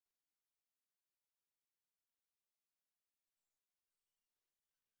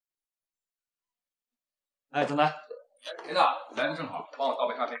哎，总裁，林子来的正好，帮我倒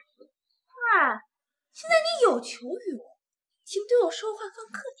杯咖啡。哇，现在你有求于我，请对我说话放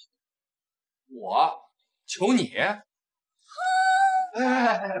客气。我求你？哎，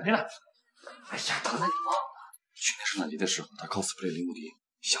裴娜，哎呀，刚才你忘了，去年圣诞节的时候，他 cosplay 林无敌，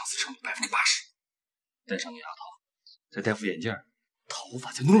相似程度80%，戴上那牙套，再戴副眼镜，头发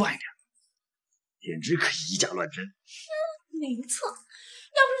再弄乱一点，简直可以以假乱真。没错，要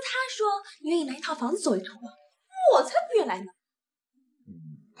不是他说你愿意拿一套房子作为酬劳，我才不愿来呢。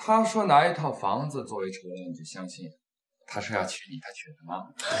他说拿一套房子作为酬劳，你就相信？他说要娶你，他娶了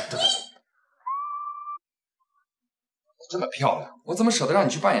吗？这么漂亮，我怎么舍得让你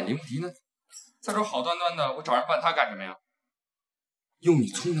去扮演林无敌呢？再说好端端的，我找人扮他干什么呀？用你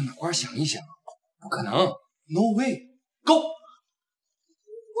聪明的脑瓜想一想，不可能 ，No way，Go！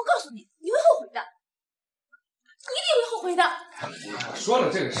 我告诉你，你会后悔的，你一定会后悔的。我说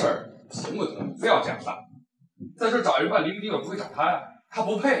了这个事儿，行不行？你非要这样办。再说找人扮林无敌，我不会找他呀，他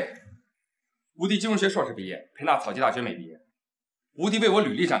不配。无敌金融学硕士毕业，裴娜草鸡大学没毕业。无敌为我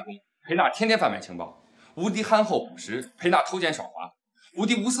履历战功，裴娜天天贩卖情报。无敌憨厚朴实，裴娜偷奸耍滑；无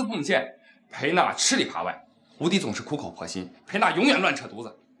敌无私奉献，裴娜吃里扒外；无敌总是苦口婆心，裴娜永远乱扯犊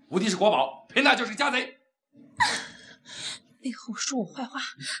子；无敌是国宝，裴娜就是家贼。背后说我坏话，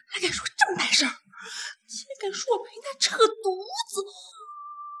还敢说这么大声，竟然敢说我陪他扯犊子！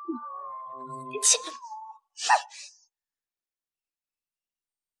切！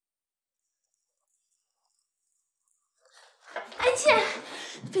安茜，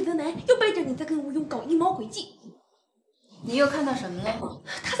费德南又背着你在跟吴勇搞阴谋诡计。你又看到什么了？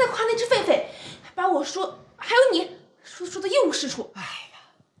他在夸那只狒狒，把我说还有你说的一无是处。哎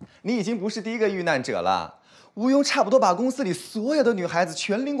呀，你已经不是第一个遇难者了。吴庸差不多把公司里所有的女孩子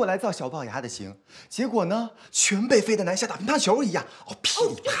全拎过来造小龅牙的型，结果呢，全被费德南像打乒乓球一样，噼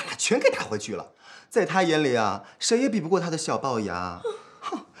里啪啦全给打回去了。在他眼里啊，谁也比不过他的小龅牙，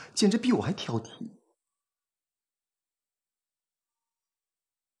哼，简直比我还挑剔。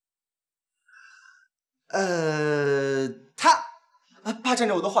他霸占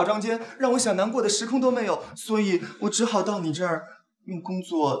着我的化妆间，让我想难过的时空都没有，所以我只好到你这儿用工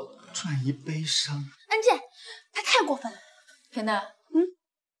作转移悲伤。安茜，他太过分了。田娜，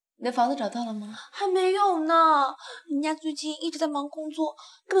你的房子找到了吗？还没有呢，人家最近一直在忙工作，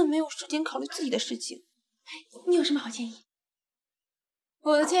根本没有时间考虑自己的事情。你有什么好建议？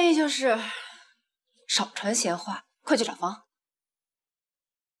我的建议就是少传闲话，快去找房。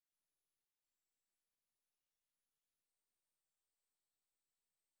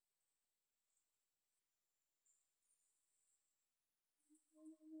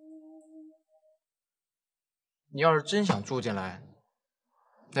你要是真想住进来，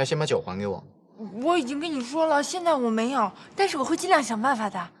那先把酒还给我。我已经跟你说了，现在我没有，但是我会尽量想办法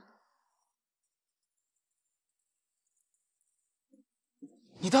的。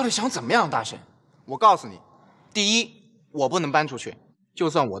你到底想怎么样，大婶？我告诉你，第一，我不能搬出去，就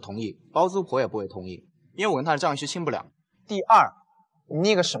算我同意，包租婆也不会同意，因为我跟她的账是清不了。第二，你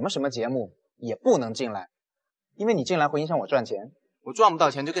那个什么什么节目也不能进来，因为你进来会影响我赚钱，我赚不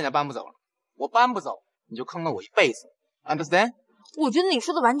到钱就更加搬不走了。我搬不走，你就坑了我一辈子 ，understand？ 我觉得你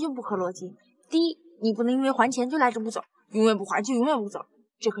说的完全不合逻辑。第一，你不能因为还钱就赖着不走，永远不还就永远不走，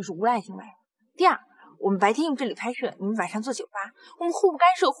这可是无赖行为。第二，我们白天用这里拍摄，你们晚上做酒吧，我们互不干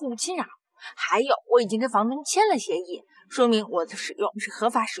涉，互不侵扰。还有，我已经跟房东签了协议，说明我的使用是合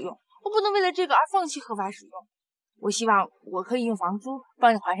法使用，我不能为了这个而放弃合法使用。我希望我可以用房租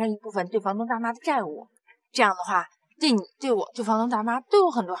帮你还上一部分对房东大妈的债务，这样的话，对你、对我、对房东大妈都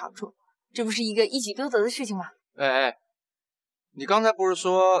有很多好处，这不是一个一举多得的事情吗？哎，你刚才不是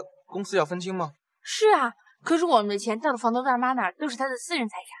说公司要分清吗？是啊，可是我们的钱到了房东大妈那儿都是她的私人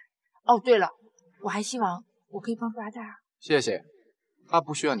财产。哦，对了，我还希望我可以帮助阿黛尔。谢谢，他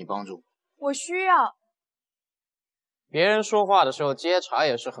不需要你帮助。我需要。别人说话的时候接茬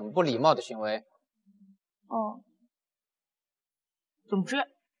也是很不礼貌的行为。哦。总之，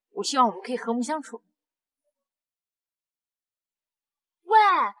我希望我们可以和睦相处。喂，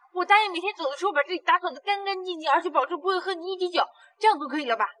我答应每天走的时候把这里打扫得干干净净，而且保证不会喝你一滴酒，这样就可以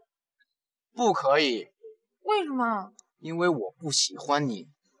了吧？不可以。为什么？因为我不喜欢你。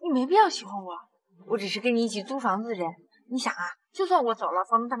你没必要喜欢我，我只是跟你一起租房子的人。你想啊，就算我走了，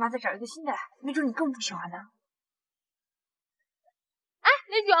房东大妈再找一个新的来，没准你更不喜欢呢。哎，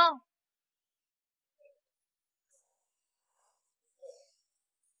雷炯，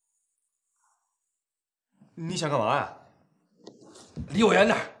你想干嘛呀？离我远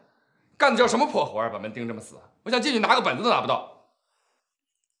点！干的叫什么破活啊？把门盯这么死，我想进去拿个本子都拿不到。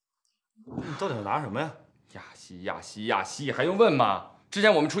你到底要拿什么呀？呀西呀西呀西，还用问吗？之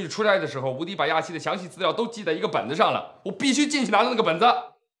前我们出去出差的时候，无敌把亚西的详细资料都记在一个本子上了，我必须进去拿到那个本子。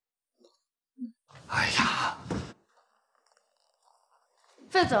哎呀，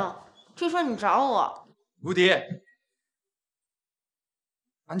费总，听说你找我。无敌，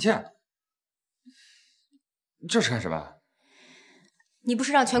安茜，这是干什么？你不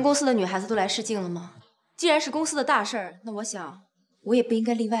是让全公司的女孩子都来试镜了吗？既然是公司的大事儿，那我想我也不应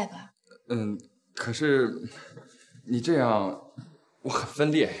该例外吧。可是你这样，我很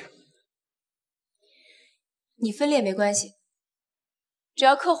分裂呀。你分裂没关系，只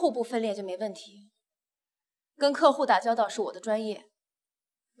要客户不分裂就没问题。跟客户打交道是我的专业，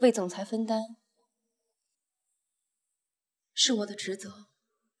为总裁分担是我的职责。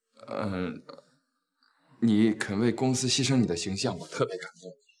你肯为公司牺牲你的形象，我特别感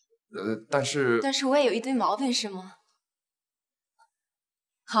动。但是我也有一堆毛病，是吗？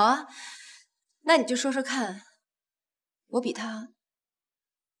好啊，那你就说说看，我比他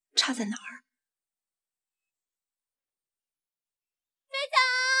差在哪儿？费总，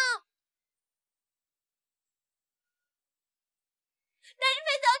但是费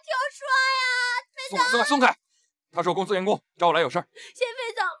总，听我说呀，费总，松开！他是我公司员工，找我来有事儿。谢谢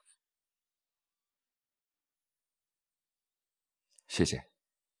费总。谢谢。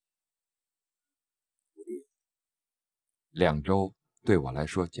2周对我来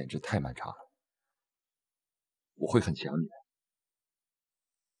说简直太漫长了，我会很想你的。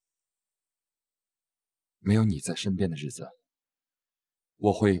没有你在身边的日子，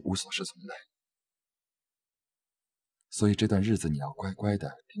我会无所适从的。所以这段日子你要乖乖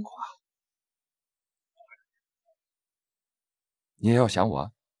的听话，你也要想我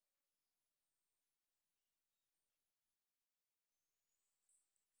啊。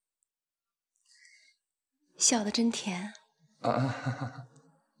笑得真甜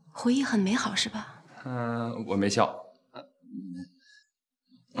回忆很美好是吧？我没笑。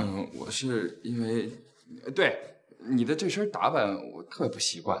我是因为对你的这身打扮我特别不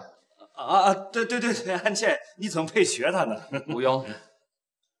习惯。对，安茜，你怎么配学他呢？无庸。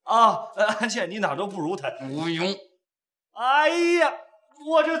安茜，你哪都不如他。无庸。哎呀，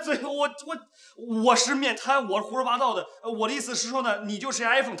我这嘴，我是面瘫，我是胡说八道的。我的意思是说呢，你就是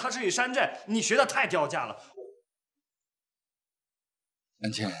iPhone， 他是一山寨，你学的太掉价了。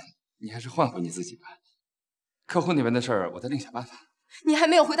安茜，你还是换回你自己吧。客户那边的事儿，我再另想办法。你还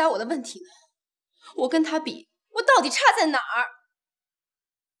没有回答我的问题呢。我跟他比，我到底差在哪儿？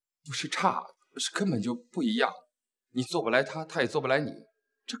不是差，是根本就不一样。你做不来他，他也做不来你，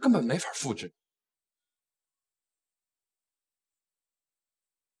这根本没法复制。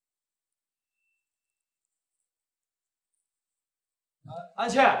安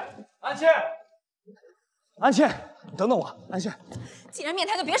茜，等等我，安茜。既然面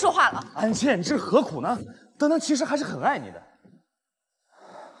瘫，就别说话了。安茜，你这何苦呢？德南其实还是很爱你的。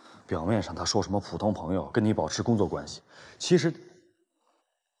表面上他说什么普通朋友，跟你保持工作关系，其实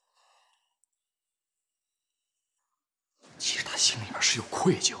他心里边是有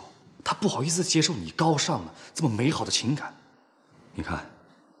愧疚，他不好意思接受你高尚的这么美好的情感。你看，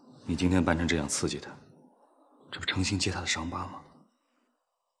你今天扮成这样刺激他，这不诚心揭他的伤疤吗？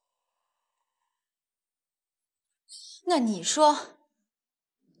那你说，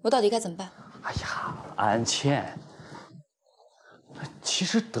我到底该怎么办？哎呀，安茜，其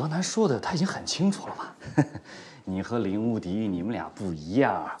实德南说的他已经很清楚了吧？你和林无敌，你们俩不一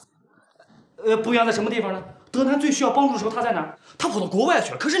样。不一样在什么地方呢？德南最需要帮助的时候他在哪儿？他跑到国外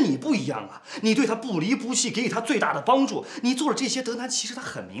去了。可是你不一样啊，你对他不离不弃，给予他最大的帮助。你做了这些，德南其实他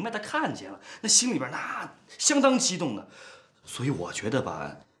很明白，他看见了，那心里边那相当激动的。所以我觉得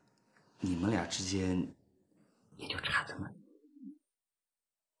吧，你们俩之间也就差这么。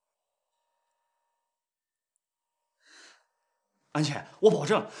安茜，我保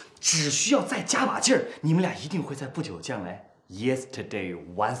证，只需要再加把劲儿，你们俩一定会在不久将来 yesterday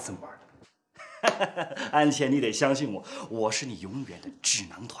once more。安茜，你得相信我，我是你永远的智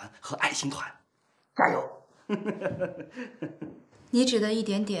囊团和爱心团，加油！你指的一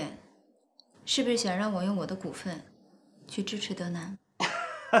点点，是不是想让我用我的股份去支持德南？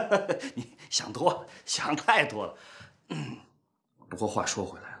你想多了，想太多了。不过话说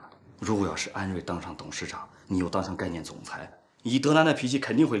回来了，如果要是安瑞当上董事长，你又当上概念总裁，以德南的脾气，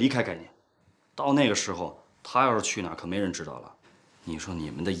肯定会离开概念。到那个时候，他要是去哪儿，可没人知道了。你说你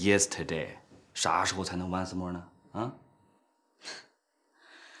们的 yesterday 啥时候才能 once more 呢？啊？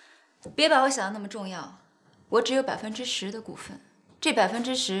别把我想的那么重要，我只有10%的股份，这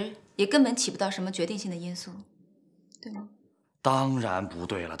10%也根本起不到什么决定性的因素，对吗？当然不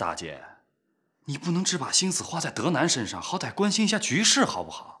对了，大姐，你不能只把心思花在德南身上，好歹关心一下局势，好不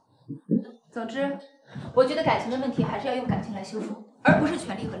好？总之，我觉得感情的问题还是要用感情来修复。而不是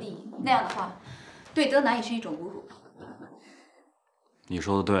权利和利益。那样的话，对德南也是一种侮辱。你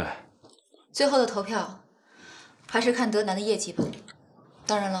说的对。最后的投票还是看德南的业绩吧。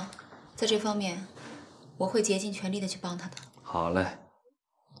当然了，在这方面，我会竭尽全力的去帮他的。好嘞，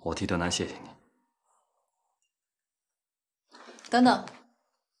我替德南谢谢你。等等。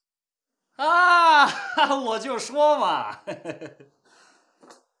啊，我就说嘛。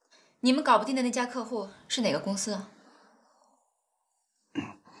你们搞不定的那家客户是哪个公司啊？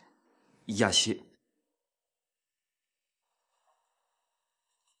亚西。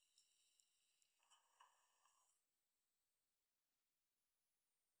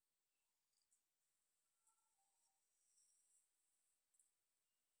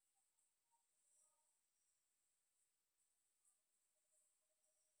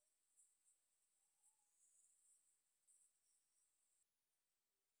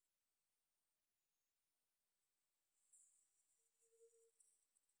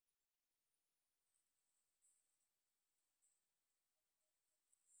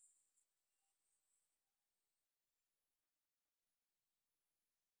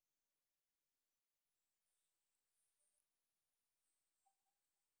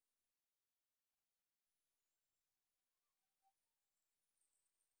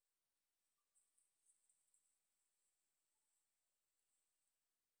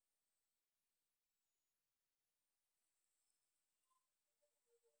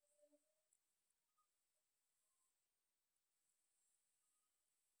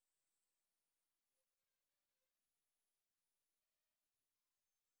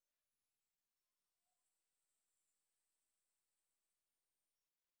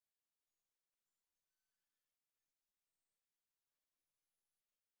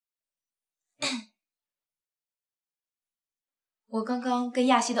我刚刚跟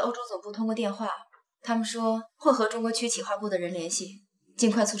亚西的欧洲总部通过电话，他们说会和中国区企划部的人联系，尽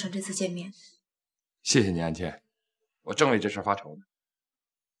快促成这次见面。谢谢你，安茜，我正为这事发愁呢。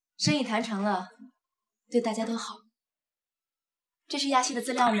生意谈成了，对大家都好。这是亚西的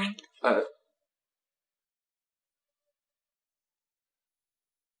资料吗？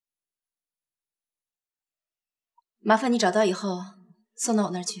麻烦你找到以后送到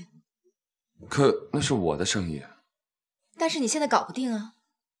我那儿去。可那是我的生意啊。但是你现在搞不定啊，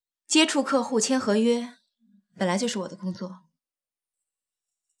接触客户、签合约，本来就是我的工作。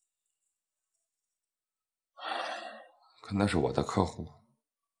可那是我的客户，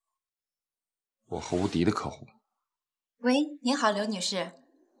我和无敌的客户。喂，您好，刘女士，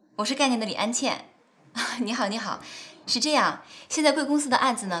我是概念的李安茜。你好，你好，是这样，现在贵公司的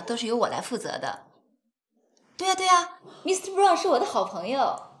案子呢，都是由我来负责的。对呀，对呀 ，Mr. Brown 是我的好朋友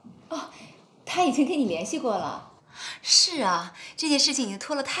哦，他已经跟你联系过了。是啊，这件事情已经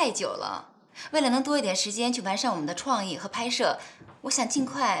拖了太久了。为了能多一点时间去完善我们的创意和拍摄，我想尽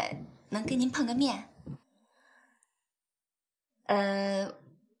快能跟您碰个面。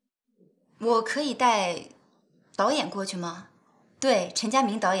我可以带导演过去吗？对，陈家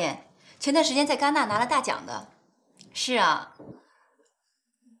明导演，前段时间在戛纳拿了大奖的。是啊。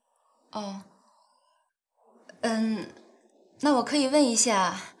哦。那我可以问一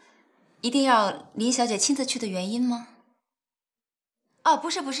下，一定要林小姐亲自去的原因吗？哦，不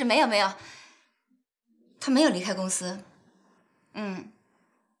是，没有，她没有离开公司。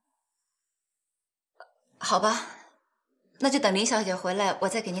好吧，那就等林小姐回来，我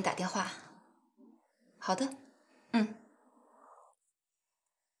再给您打电话。好的，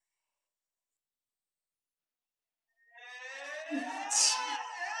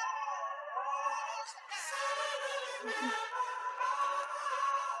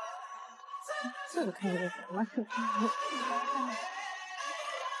这个看见什么？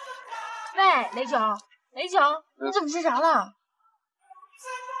喂，雷炯，你怎么睡着了？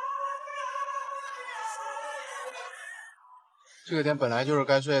这个点本来就是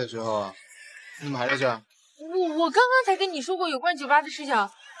该睡的时候啊，你怎么还在这儿？我刚刚才跟你说过有关酒吧的事情，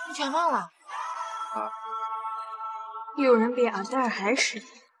你全忘了？啊？有人比俺戴尔还实。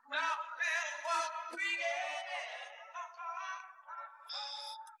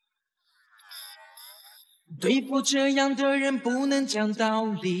对付这样的人不能讲道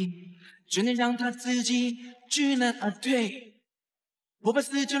理，只能让他自己知难而退。不怕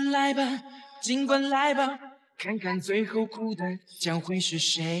死就来吧，尽管来吧，看看最后哭的将会是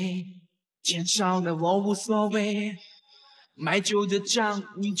谁。钱少了我无所谓，买酒的账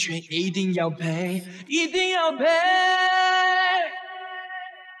你却一定要赔，一定要赔。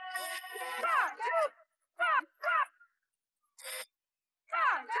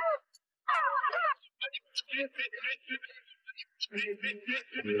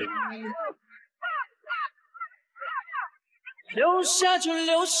留下就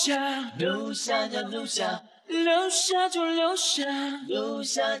留下，留下就留下，留下就留下，留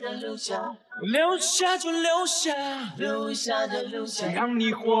下就留下，留下就留下，留下就留下，让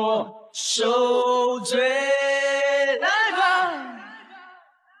你活受罪，来吧。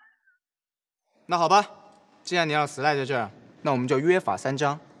那好吧，既然你要死赖在这儿，那我们就约法三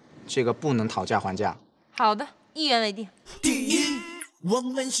章，这个不能讨价还价。好的，一言为定。第一，我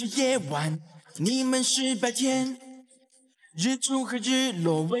们是夜晚，你们是白天，日出和日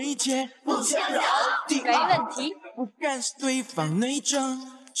落为界，不干扰。第没二，问题。不干涉对方内政，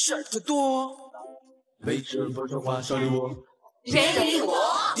事儿太多，背着包装话少理我，谁理我？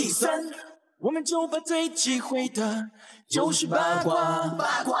第三，我们酒吧最忌讳的就是八卦，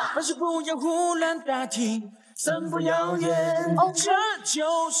凡事不要胡乱打听，散布谣言。这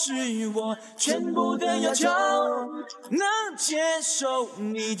就是我全部的要求，能接受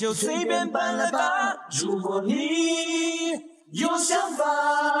你就随便搬来吧。如果你有想法，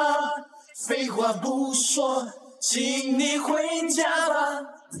废话不说，请你回家吧。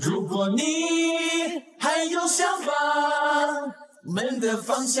如果你还有想法，门的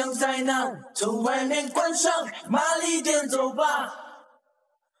方向在哪？从外面关上，麻利点走吧。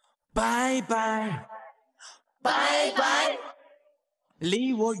拜拜，拜拜，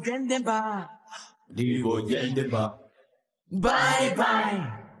离我远点吧，离我远点吧。拜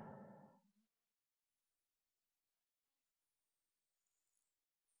拜。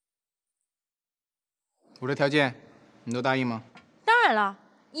我的条件，你都答应吗？当然了，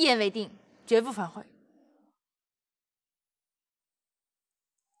一言为定，绝不反悔。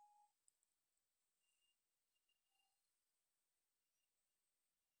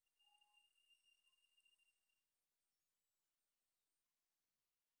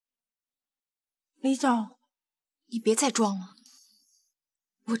雷总，你别再装了，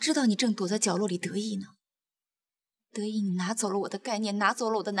我知道你正躲在角落里得意呢。得意你拿走了我的概念，拿走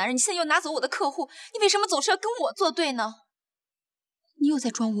了我的男人，你现在又拿走我的客户，你为什么总是要跟我作对呢？你又在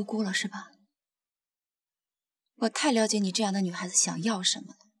装无辜了是吧？我太了解你这样的女孩子想要什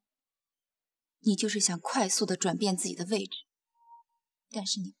么了。你就是想快速的转变自己的位置，但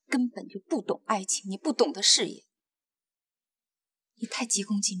是你根本就不懂爱情，你不懂得事业，你太急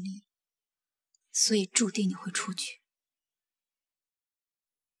功近利了，所以注定你会出局。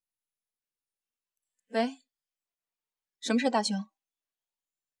喂，什么事，大雄？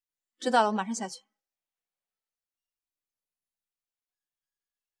知道了，我马上下去。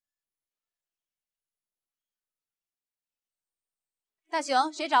大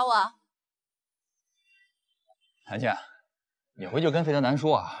雄，谁找我？谭倩，你回去跟费德南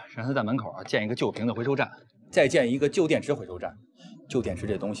说啊，让他在门口建一个旧瓶子回收站，再建一个旧电池回收站。旧电池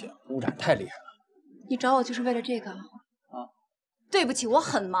这东西污染太厉害了。你找我就是为了这个？对不起，我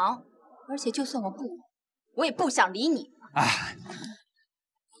很忙，而且就算我不忙，我也不想理你。哎，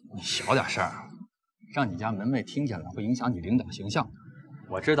你小点声，让你家门卫听见了会影响你领导形象。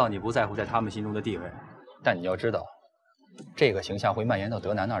我知道你不在乎在他们心中的地位，但你要知道，这个形象会蔓延到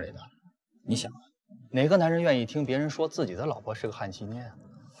德南那里的。你想，哪个男人愿意听别人说自己的老婆是个汉气捏啊？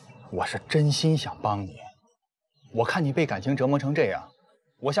我是真心想帮你。我看你被感情折磨成这样，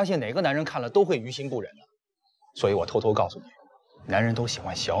我相信哪个男人看了都会于心不忍的。所以我偷偷告诉你，男人都喜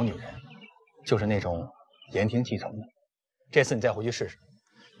欢小女人，就是那种言听计从的。这次你再回去试试，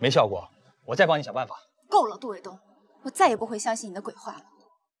没效果，我再帮你想办法。够了，杜伟东，我再也不会相信你的鬼话了。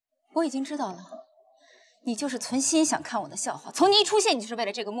我已经知道了，你就是存心想看我的笑话，从你一出现，你就是为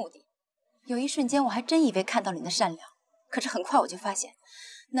了这个目的。有一瞬间，我还真以为看到你的善良，可是很快我就发现，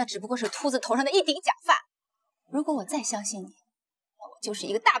那只不过是秃子头上的一顶假发。如果我再相信你，那我就是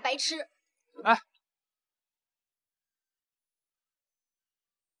一个大白痴。哎，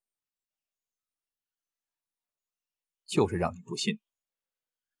就是让你不信，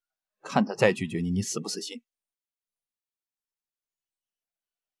看他再拒绝你，你死不死心？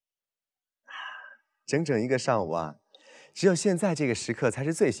整整一个上午啊，只有现在这个时刻才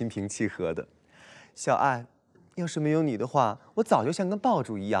是最心平气和的。小爱，要是没有你的话，我早就像根爆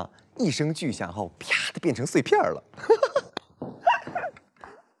竹一样，一声巨响后，啪的变成碎片了。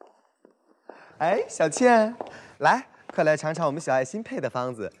哎，小倩，来，快来尝尝我们小爱新配的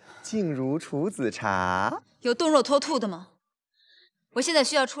方子——静茹处子茶。有动肉脱兔的吗？我现在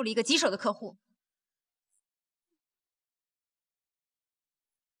需要处理一个棘手的客户。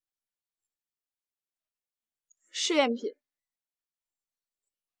试验品，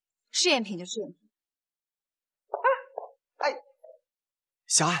试验品就试验品。哎，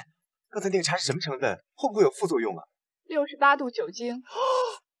小爱，刚才那个茶是什么成分？会不会有副作用啊68度酒精，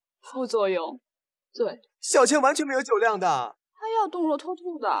副作用，对，小倩完全没有酒量的。他要动若脱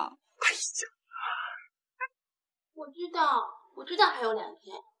兔的。哎呀，我知道，我知道还有2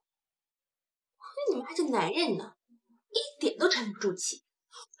天。可你们还是男人呢，一点都沉不住气。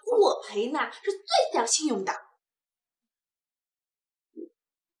我陪娜是最讲信用的，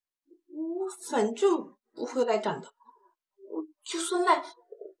我反正不会赖账的。就算赖，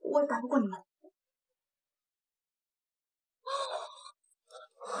我也打不过你们。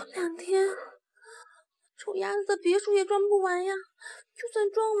2天，臭鸭子的别墅也装不完呀！就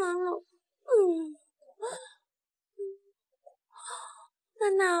算装完了，娜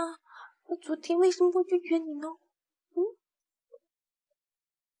娜，我昨天为什么会拒绝你呢？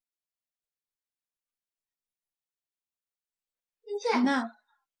安娜，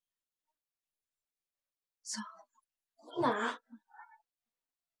走，去哪儿？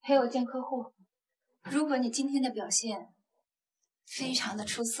陪我见客户。如果你今天的表现非常的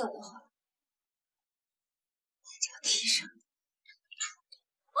出色的话，那就要提升。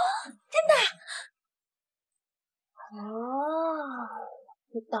真的？哦，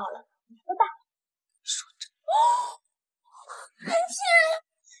知道了，拜拜。说着，韩茜，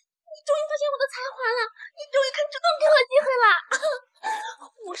你终于发现我的才华了，你终于肯主动给我机会了。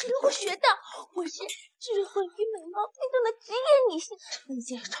我是留学的，我是智慧与美貌并重的职业女性。那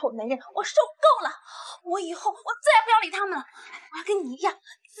些臭男人，我受够了。我以后再也不要理他们了。我要跟你一样，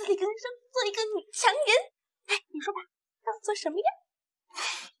自力更生，做一个女强人。哎，你说吧，让我做什么呀？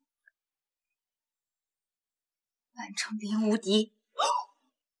完成零无敌。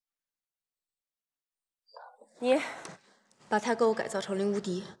你把他给我改造成零无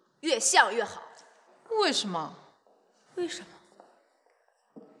敌，越像越好。为什么？为什么？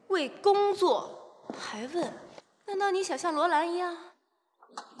为工作还问？难道你想像罗兰一样？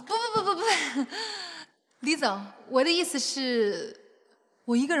不，李总，我的意思是，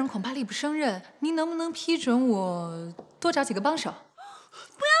我一个人恐怕力不胜任，您能不能批准我多找几个帮手？不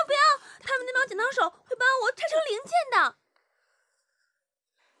要，他们那帮剪刀手会把我拆成零件的。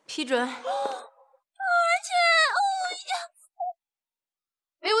批准。而且，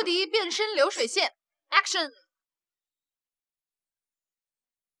雷无敌变身流水线 ，Action！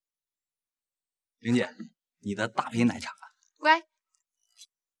 玲姐，你的大杯奶茶。乖，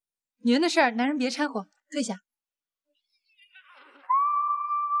女人的事儿，男人别掺和，退下。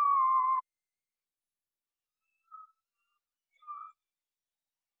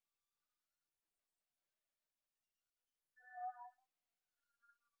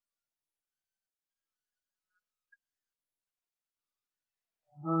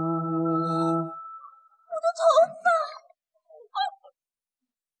我的头发！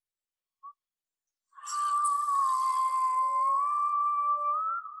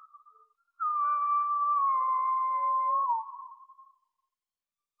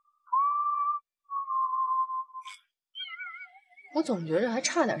我总觉着还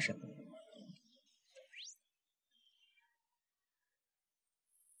差点什么。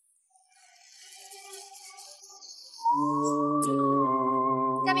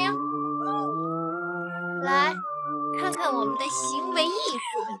佳明，来看看我们的行为艺术。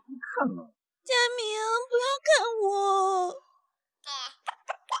佳明，不要看我。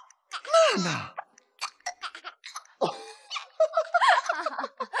娜娜，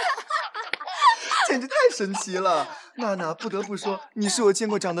简直太神奇了！娜娜，不得不说，你是我见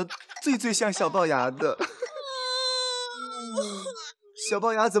过长得最像小龅牙的。小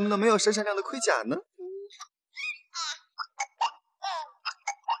龅牙怎么能没有身上亮的盔甲呢？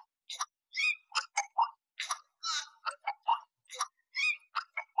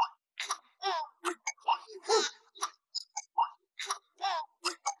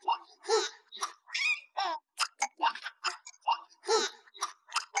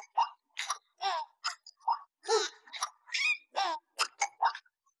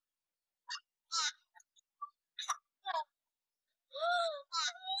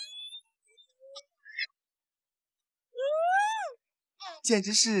简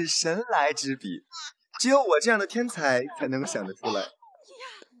直是神来之笔，只有我这样的天才才能想得出来。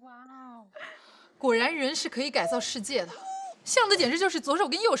哇哦，果然人是可以改造世界的，像的简直就是左手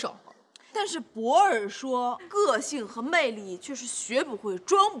跟右手。但是博尔说，个性和魅力却是学不会、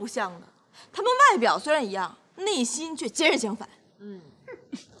装不像的。他们外表虽然一样，内心却截然相反。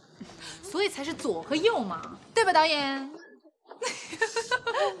所以才是左和右嘛，对吧，导演？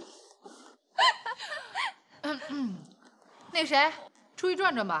那谁，出去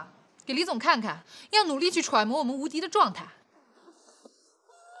转转吧，给李总看看，要努力去揣摩我们无敌的状态。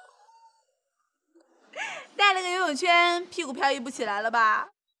带了个游泳圈，屁股漂移不起来了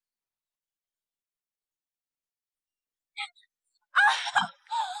吧？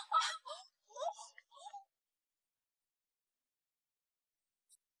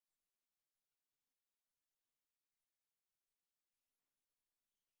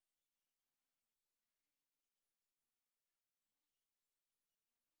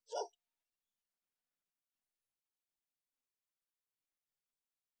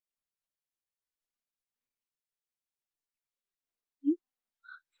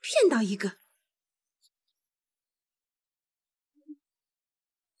骗到一个。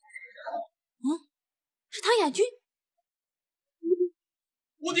是唐亚军。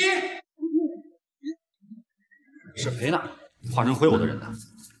无敌，是谁呢？化成灰偶的人呢？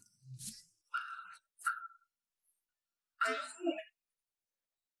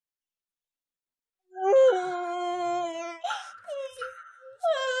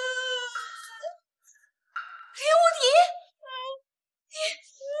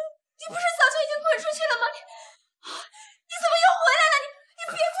你不是早就已经滚出去了吗？你怎么又回来了？你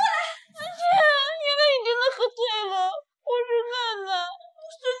别过来！安茜，原来你真的喝醉了，我是娜娜，不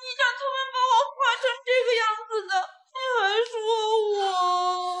是你想特别把我画成这个样子的，你还说我。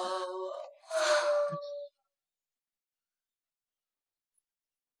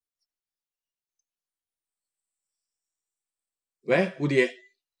喂，无敌。喂，亚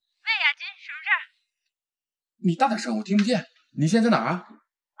军，什么事儿？你大点声，我听不见。你现在在哪儿啊？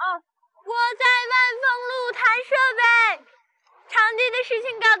我在万丰路谈设备，场地的事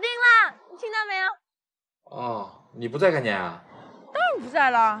情搞定了，你听到没有？哦，你不在概念啊？当然不在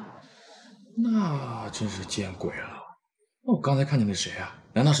了。那真是见鬼了！那我刚才看见的谁啊？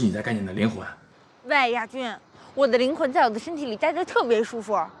难道是你在概念的灵魂？喂，亚军，我的灵魂在我的身体里待着特别舒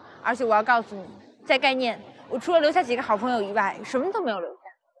服，而且我要告诉你，在概念，我除了留下几个好朋友以外，什么都没有留下。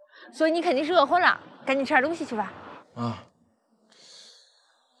所以你肯定是饿昏了，赶紧吃点东西去吧。啊。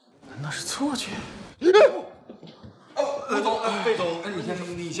那是错觉。魏总，魏总，你先说，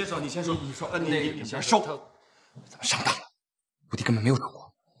你先说，你先说，你说，你先收。咱们上当了，无敌根本没有找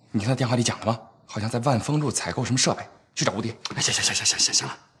过。你听他电话里讲的吗？好像在万丰路采购什么设备，去找无敌。哎，行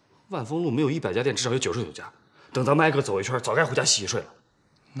了，万丰路没有100家店，至少有99家。等咱们挨个走一圈，早该回家洗洗睡了。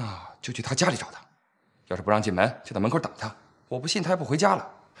那就去他家里找他，要是不让进门，就在门口等他。我不信他也不回家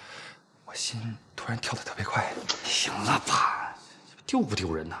了。我心突然跳得特别快。行了吧，丢不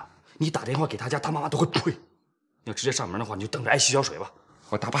丢人呐？你打电话给他家，他妈妈都会呸！你要直接上门的话，你就等着挨洗脚水吧。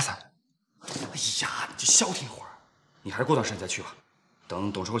我打把伞。哎呀，你就消停会儿，你还是过段时间再去吧。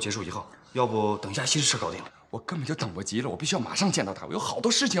等董事会结束以后，要不等亚西的事搞定了。我根本就等不及了，我必须要马上见到他，我有好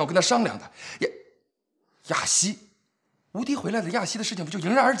多事情要跟他商量的。亚西，无敌回来了，亚西的事情不就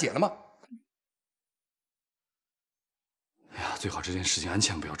迎刃而解了吗？哎呀，最好这件事情安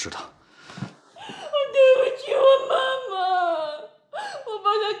茜不要知道。对不起，我妈妈，我把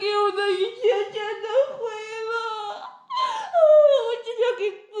她给我的一切全都毁了。我只想给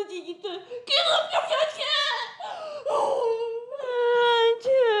自己一顿，给我票钱。安茜，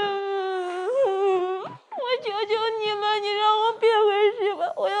我求求你了，你让我别回去吧，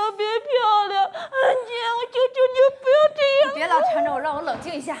我要变漂亮。安茜，我求求你不要这样。你别老缠着我，让我冷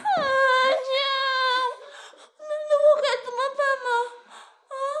静一下。安茜，那我该怎么办吗？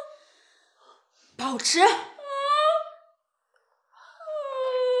保持。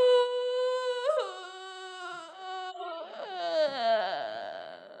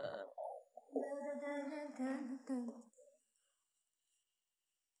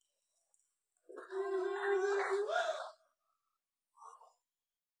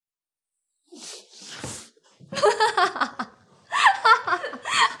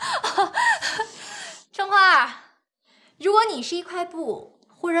春花，如果你是一块布，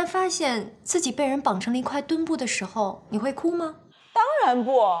忽然发现自己被人绑成了一块墩布的时候，你会哭吗？当然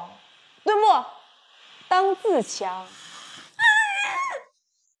不，墩布，当自强。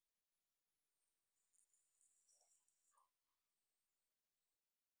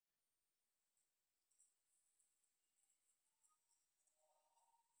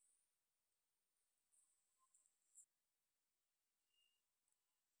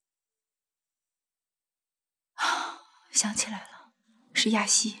想起来了，是亚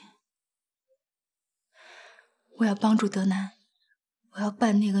西。我要帮助德南，我要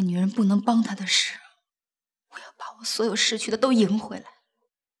办那个女人不能帮他的事，我要把我所有失去的都赢回来。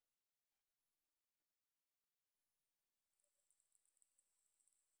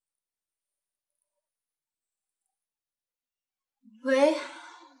喂，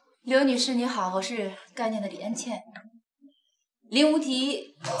刘女士，你好，我是概念的李安茜。林无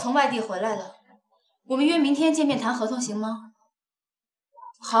敌从外地回来了，我们约明天见面谈合同，行吗？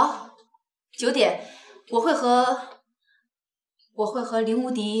好，9点，我会和林无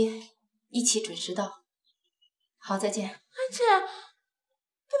敌一起准时到。好，再见。安茜，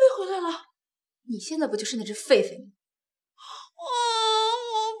贝贝回来了。你现在不就是那只狒狒吗？我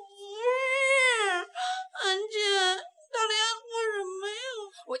不是。安茜，到底要做什么呀？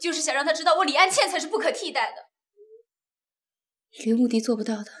我就是想让他知道，我李安茜才是不可替代的。林无敌做不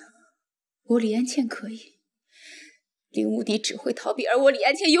到的，我李安茜可以。林无敌只会逃避，而我李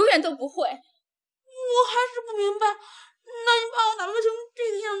安茜永远都不会。我还是不明白，那你把我打扮成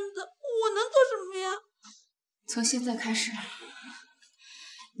这个样子，我能做什么呀？从现在开始，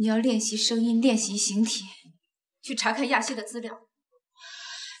你要练习声音，练习形体，去查看亚西的资料。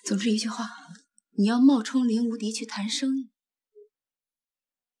总之一句话，你要冒充林无敌去谈生意。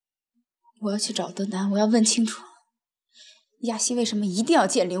我要去找德南，我要问清楚亚西为什么一定要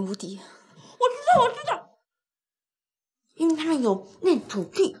见林无敌。我知道，因为他们有那土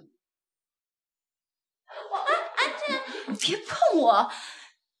地。安茜，你别碰我！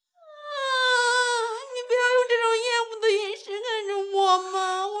你不要用这种厌恶的眼神看着我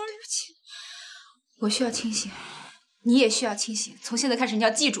嘛！对不起，我需要清醒，你也需要清醒。从现在开始，你要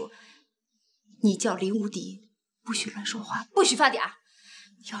记住，你叫林无敌，不许乱说话，不许发嗲。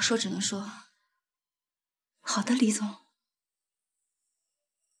要说只能说好的，李总。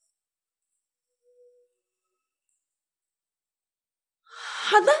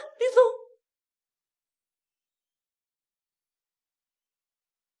好的，李总。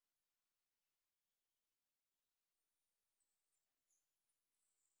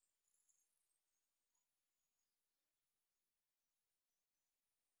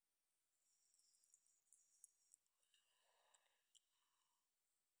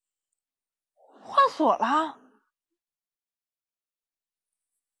换锁了。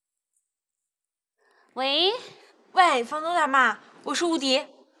喂，房东大妈，我是无敌。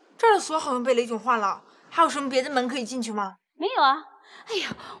这儿的锁好像被雷炯换了，还有什么别的门可以进去吗？没有啊。哎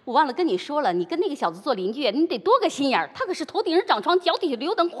呀，我忘了跟你说了，你跟那个小子做邻居，你得多个心眼儿。他可是头顶上长疮，脚底下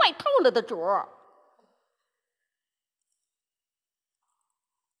流脓，坏透了的主儿。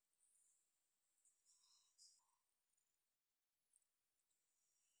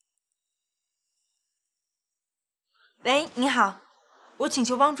喂，你好，我请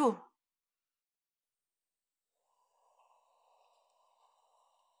求帮助。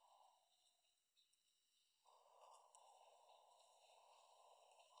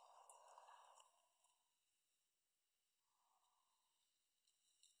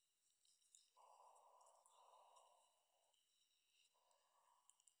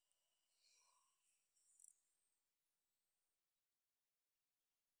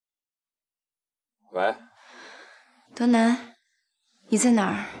喂，德南，你在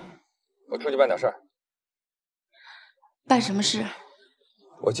哪儿？我出去办点事儿。办什么事？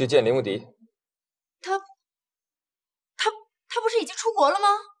我去见林无敌。他不是已经出国了吗？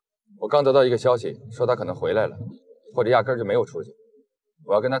我刚得到一个消息，说他可能回来了，或者压根儿就没有出去。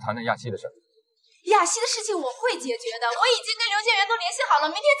我要跟他谈谈亚西的事儿。亚西的事情我会解决的，我已经跟刘建元都联系好了，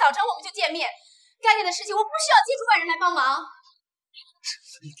明天早晨我们就见面。概念的事情我不需要借助外人来帮忙。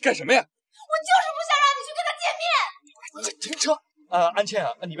你干什么呀？我就是不想让你去跟他见面。停车！安茜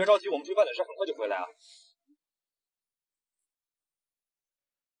啊，你别着急，我们去办点事，很快就回来啊。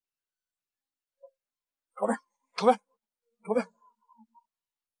靠边，靠边，靠边！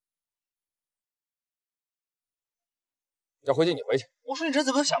要回去你回去。我说你这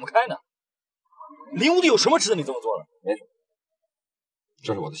怎么想不开呢？林无敌有什么值得你这么做的？没什么，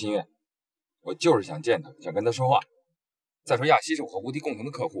这是我的心愿，我就是想见他，想跟他说话。再说亚西是我和无敌共同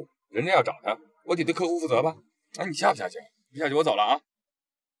的客户，人家要找他，我得对客户负责吧？啊，你下不下去？不下去我走了啊！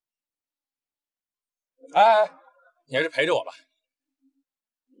哎，你还是陪着我吧。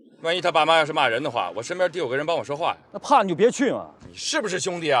万一他爸妈要是骂人的话，我身边得有个人帮我说话呀。那怕你就别去嘛。你是不是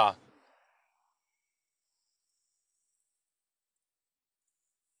兄弟啊？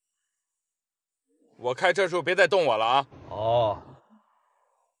我开车时候别再动我了啊！哦。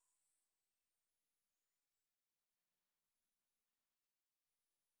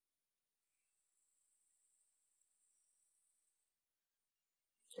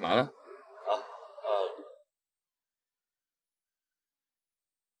干嘛呢？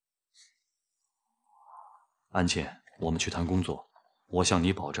安茜，我们去谈工作。我向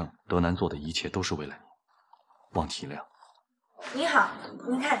你保证，德南做的一切都是为了你，望体谅。您好，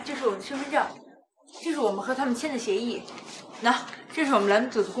您看，这是我的身份证，这是我们和他们签的协议。那这是我们蓝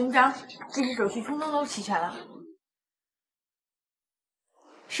组的公章，这些手续通通都齐全了。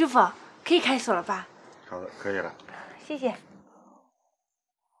师傅，可以开锁了吧？好的，可以了。谢谢。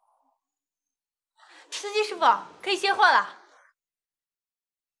司机师傅，可以卸货了。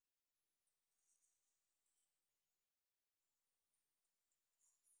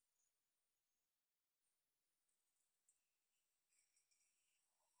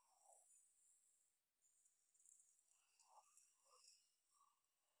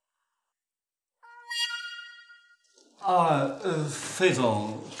费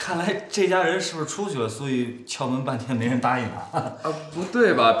总，看来这家人是不是出去了？所以敲门半天没人答应啊？不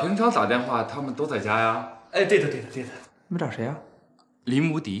对吧？平常打电话他们都在家呀。哎，对的。你们找谁啊？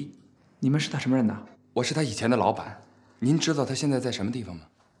林无敌。你们是他什么人呢？我是他以前的老板，您知道他现在在什么地方吗？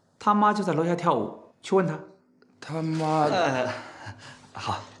他妈就在楼下跳舞，去问他。他妈……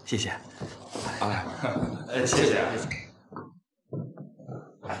好，谢谢。哎，谢谢。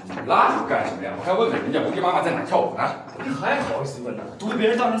你拉着干什么呀？我还问问人家无敌妈妈在哪跳舞呢。你还好意思问呢？都被别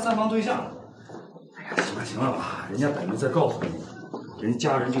人当成三房对象了。哎呀，行了吧，人家摆明在告诉你，人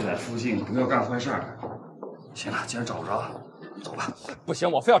家人就在附近，不要干坏事儿。行了，既然找不着，走吧。不行，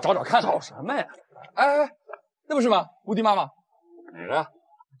我非要找找看。找什么呀？哎，那不是吗？无敌妈妈。哪个？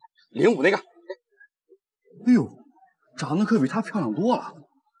 05那个。哎呦，长得可比她漂亮多了。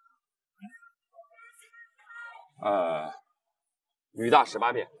女大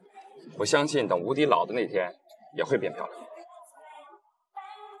18变，我相信等无敌老的那天也会变漂亮。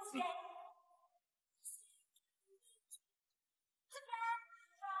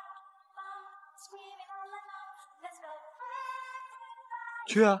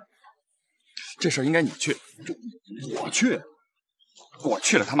去啊！这事儿应该你去，我去。我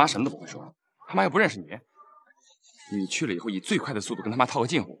去了，他妈什么都不会说，他妈又不认识你。你去了以后，以最快的速度跟他妈套个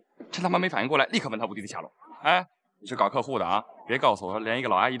近乎，趁他妈没反应过来，立刻问他无敌的下落。哎，你是搞客户的啊，别告诉我连一个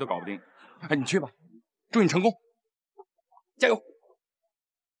老阿姨都搞不定。哎，你去吧，祝你成功，加油！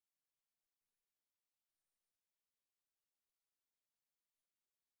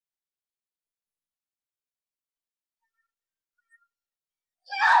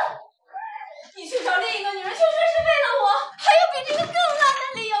你去找另一个女人，就说是为了我，还有比这个更烂的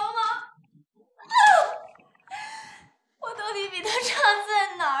理由吗？我到底比他差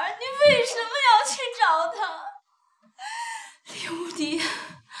在哪儿？你为什么要去找他？李无敌，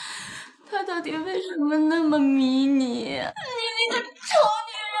他到底为什么那么迷你？你那个丑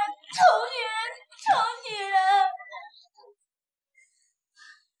女人，丑女人，丑女人！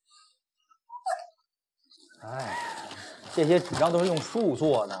哎，这些纸张都是用树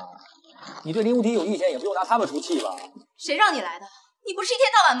做的，你对林无敌有意见，也不用拿他们出气吧？谁让你来的？你不是一天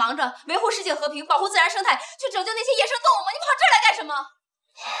到晚忙着维护世界和平、保护自然生态，去拯救那些野生动物吗？你跑这儿来干什么？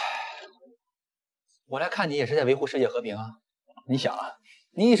我来看你也是在维护世界和平啊！你想啊，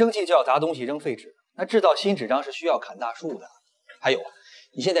你一生气就要砸东西、扔废纸，那制造新纸张是需要砍大树的。还有，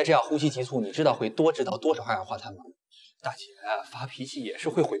你现在这样呼吸急促，你知道会多制造多少二氧化碳吗？大姐，发脾气也是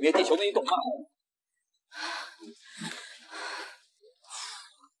会毁灭地球的，你懂吗？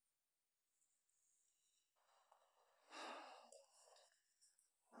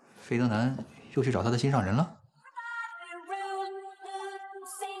费德南又去找他的心上人了。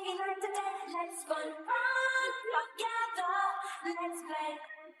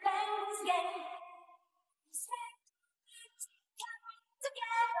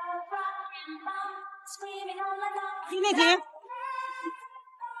停停停！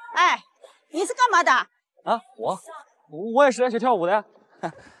哎，你是干嘛的？啊，我也是来学跳舞的呀。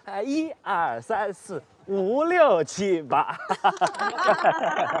1、2、3、4、5、6、7、8。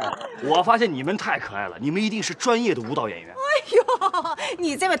我发现你们太可爱了，你们一定是专业的舞蹈演员。哎呦，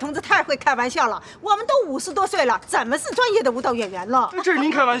你这位同志太会开玩笑了，我们都50多岁了，怎么是专业的舞蹈演员了？这是您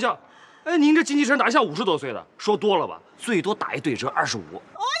开玩笑。哎，您这精气神哪像50多岁的？说多了吧，最多打一对折25。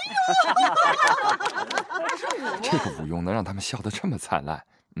这个舞用能让他们笑得这么灿烂，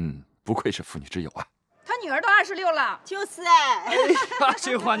不愧是妇女之友啊！他女儿都26了，就是哎。哎呀，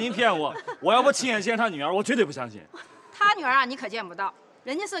这话您骗我，我要不亲眼见他女儿，我绝对不相信。他女儿啊，你可见不到，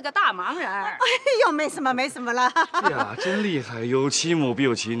人家是个大盲人。哎呦，没什么没什么了。哎呀，真厉害，有其母必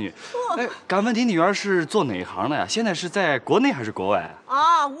有其女。哎，敢问你女儿是做哪行的呀？现在是在国内还是国外？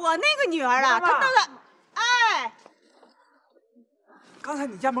啊，我那个女儿啊，她那个，哎。刚才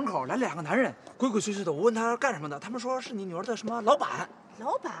你家门口来2个男人，鬼鬼祟祟的。我问他干什么的，他们说是你女儿的什么老板。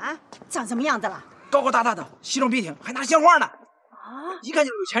老板长什么样子了？高高大大的，西装笔挺，还拿鲜花呢。啊，一看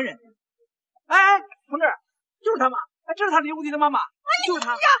就是有钱人。哎，同志，就是他妈，哎，这是他林无敌的妈妈，就是他。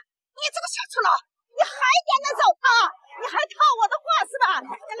哎呀，你这个小粗佬，你还点得走啊？你还套我的话是吧？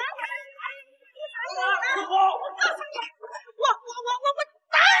你来，我告诉你，我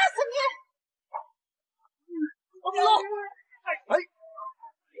打死你！我走。哎，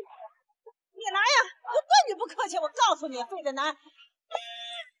你来呀！我对你不客气，我告诉你，费德南，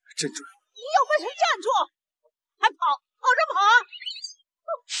真准！你有本事站住，还跑什么跑啊？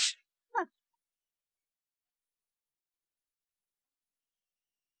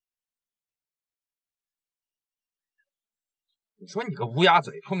你说你个乌鸦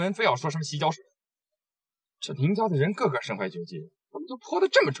嘴，出门非要说什么洗脚水，这林家的人个个身怀绝技，怎么就泼得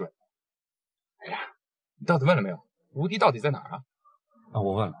这么准？哎呀，你到底问了没有？无敌到底在哪儿啊？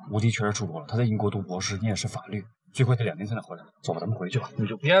我问了，无敌确实出国了，他在英国读博士，念的是法律，最快得2年才能回来。走吧，咱们回去吧。你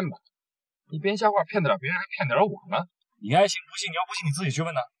就编吧，你编瞎话骗得了别人，还骗得了我吗？你爱信不信，你要不信你自己去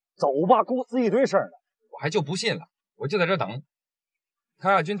问他。走吧，公司一堆事儿呢。我还就不信了，我就在这等。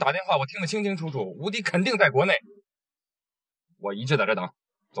唐亚军打电话，我听得清清楚楚，无敌肯定在国内。我一直在这等，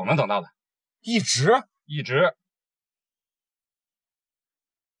总能等到的。一直。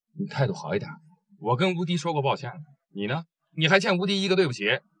你态度好一点。我跟无敌说过抱歉了，你呢？你还欠无敌一个对不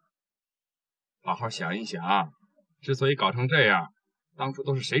起。好好想一想，之所以搞成这样，当初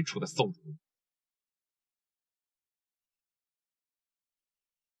都是谁出的馊主意？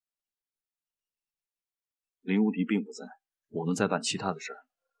林无敌并不在，我们在办其他的事儿，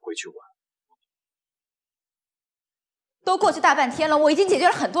回去玩。都过去大半天了，我已经解决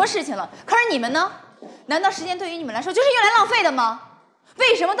了很多事情了，可是你们呢？难道时间对于你们来说就是用来浪费的吗？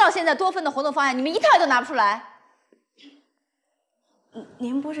为什么到现在多份的活动方案你们一套都拿不出来？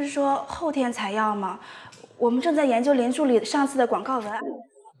您不是说后天才要吗？我们正在研究林助理上次的广告文案。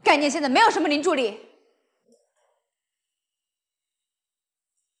概念现在没有什么林助理。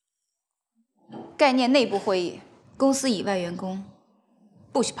概念内部会议，公司以外员工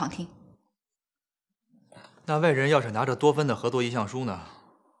不许旁听。那外人要是拿着多芬的合作意向书呢？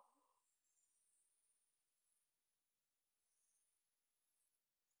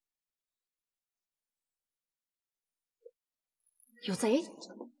有贼！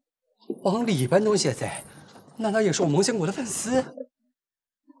往里边弄些贼，难道也是我萌仙谷的粉丝？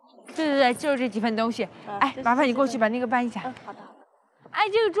对，就是这几份东西。哎，麻烦你过去把那个搬一下。好的。哎，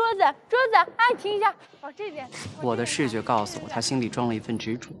这个桌子，哎，停一下，往这边。我的视觉告诉我，他心里装了一份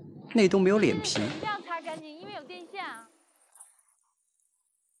执着，那都没有脸皮。一定要擦干净，因为有电线啊。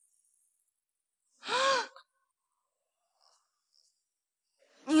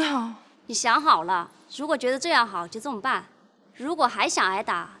你好，你想好了？如果觉得这样好，就这么办。如果还想挨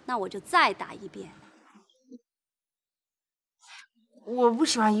打，那我就再打一遍。我不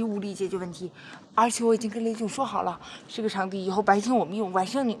喜欢以武力解决问题，而且我已经跟雷炯说好了，这个场地以后白天我们用，晚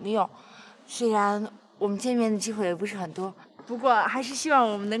上你们用。虽然我们见面的机会也不是很多，不过还是希望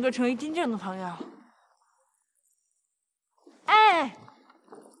我们能够成为真正的朋友。哎，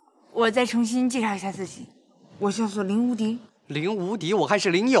我再重新介绍一下自己，我叫做林无敌。林无敌，我看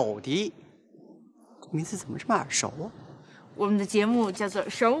是林有敌，名字怎么这么耳熟啊？我们的节目叫做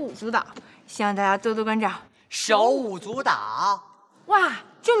手舞足蹈，希望大家多多关照。手舞足蹈，哇，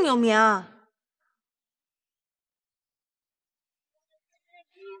这么有名啊！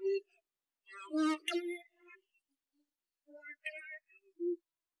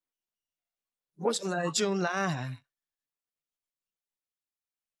我想来就来，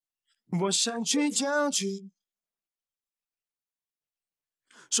我想去就去。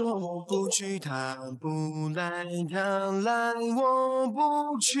说我不去，他不来，他来我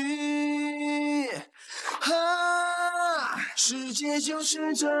不去。啊，世界就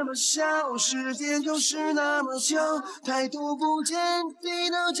是这么小，时间就是那么久，抬头不见低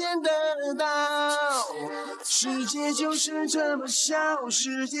头见得到。世界就是这么小，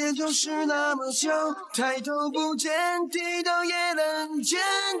时间就是那么久，抬头不见低头也能见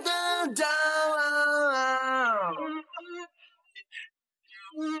得到。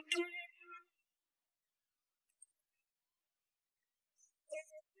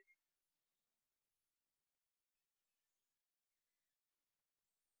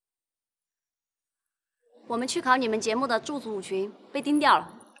我们去考你们节目的驻组群，被盯掉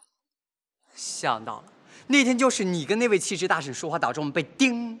了。想到了，那天就是你跟那位气质大婶说话，导致我们被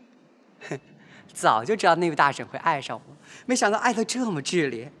盯。早就知道那位大婶会爱上我，没想到爱得这么炽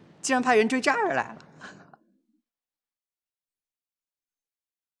烈，竟然派人追这儿来了。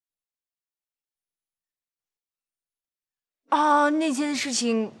哦，那天的事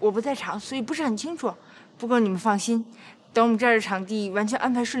情我不在场，所以不是很清楚。不过你们放心，等我们这儿的场地完全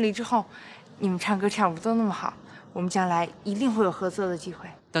安排顺利之后，你们唱歌跳舞都那么好，我们将来一定会有合作的机会。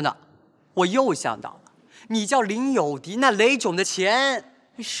等等，我又想到了，你叫林有敌，那雷炯的钱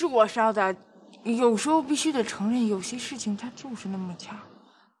是我烧的。有时候必须得承认，有些事情它就是那么巧。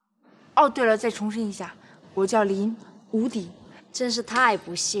哦，对了，再重申一下，我叫林无敌。真是太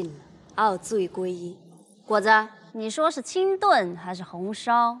不幸了，傲罪归一。果子，你说是清炖还是红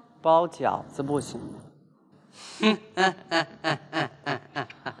烧？包饺子不行吗？